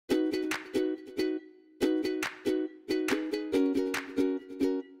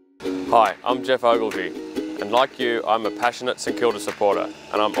Hi, I'm Geoff Ogilvy, and like you, I'm a passionate St Kilda supporter,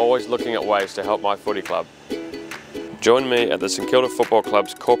 and I'm always looking at ways to help my footy club. Join me at the St Kilda Football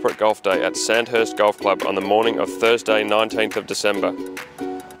Club's corporate golf day at Sandhurst Golf Club on the morning of Thursday 19th of December.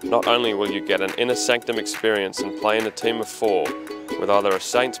 Not only will you get an inner sanctum experience and play in a team of 4 with either a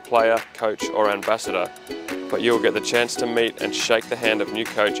Saints player, coach or ambassador, but you will get the chance to meet and shake the hand of new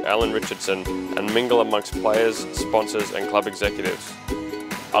coach Alan Richardson and mingle amongst players, sponsors and club executives.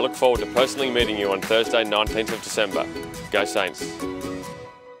 I look forward to personally meeting you on Thursday 19th of December. Go Saints!